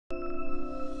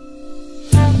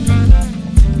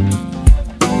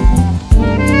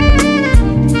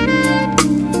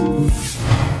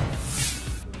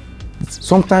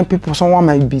Sometimes someone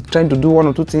might be trying to do one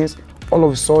or two things. All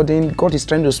of a sudden, God is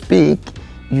trying to speak.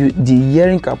 The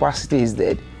hearing capacity is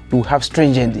dead. You will have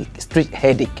strange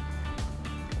headache.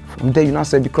 From there, you now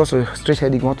say, because of strange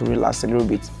headache, you want to relax a little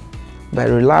bit. By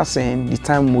relaxing, the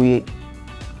time will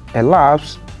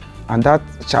elapse, and that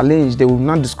challenge, they will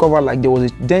not discover like there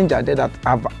was a danger there that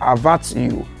averts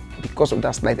you because of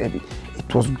that slight headache.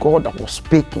 It was God that was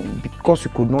speaking because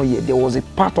you could not hear. There was a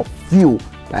part of you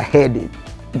that heard it,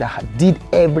 that did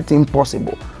everything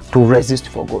possible to resist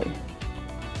forgoing.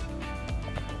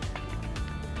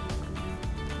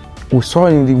 We saw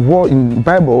in the word in the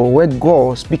Bible where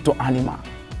God speaks to animal.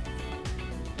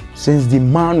 Since the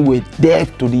man was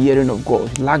deaf to the hearing of God,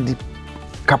 he lacked the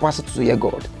capacity to hear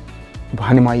God, but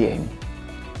animal hear him.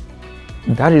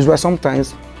 That is why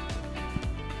sometimes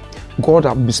God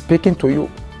will be speaking to you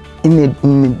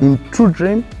in true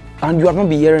dream, and you have not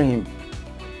been hearing him.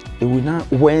 He will now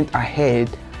went ahead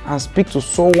and speak to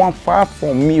someone far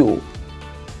from you,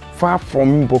 but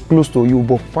close to you,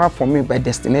 but far from you by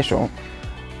destination,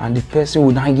 and the person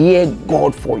will now hear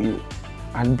God for you,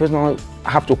 and the person will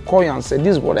have to call you and say,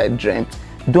 this is what I dreamt,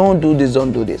 don't do this,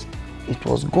 don't do this. It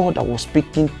was God that was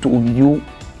speaking to you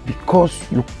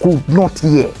because you could not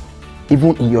hear.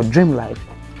 Even in your dream life,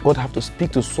 God have to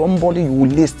speak to somebody you will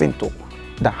listen to,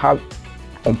 that have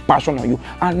compassion on you.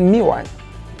 And meanwhile,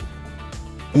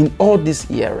 in all this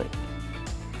hearing,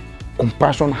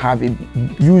 compassion have a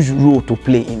huge role to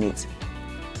play in it.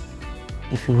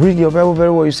 If you read your Bible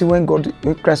very well, you see when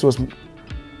Christ was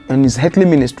in his earthly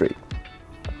ministry,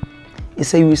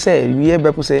 you hear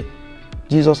Bible say,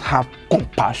 Jesus have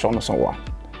compassion on someone.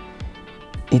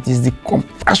 It is the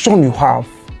compassion you have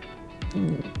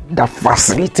that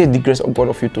facilitates the grace of God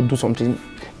of you to do something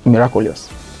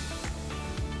miraculous.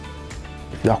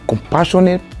 If you are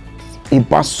compassionate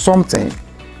about something,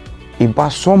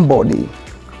 about somebody,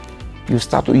 you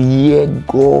start to hear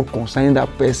God concerning that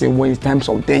person when in times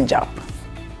of danger.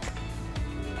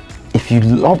 If you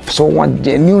love someone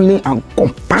genuinely and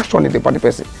compassionate about the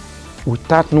person,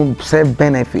 without no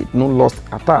self-benefit, no loss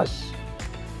attached,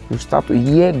 you start to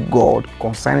hear God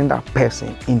concerning that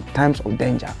person in times of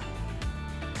danger.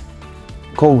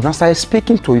 God will not start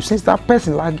speaking to you. Since that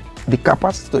person lacks the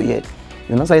capacity to hear,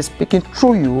 he will not start speaking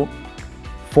through you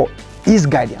for his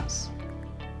guidance.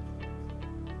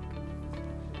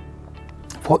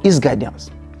 For his guidance.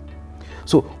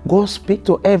 So God speaks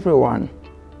to everyone.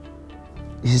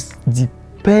 It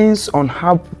depends on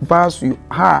how vast you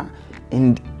are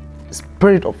in the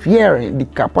spirit of hearing, the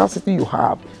capacity you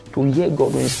have to hear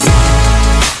God when he speaks.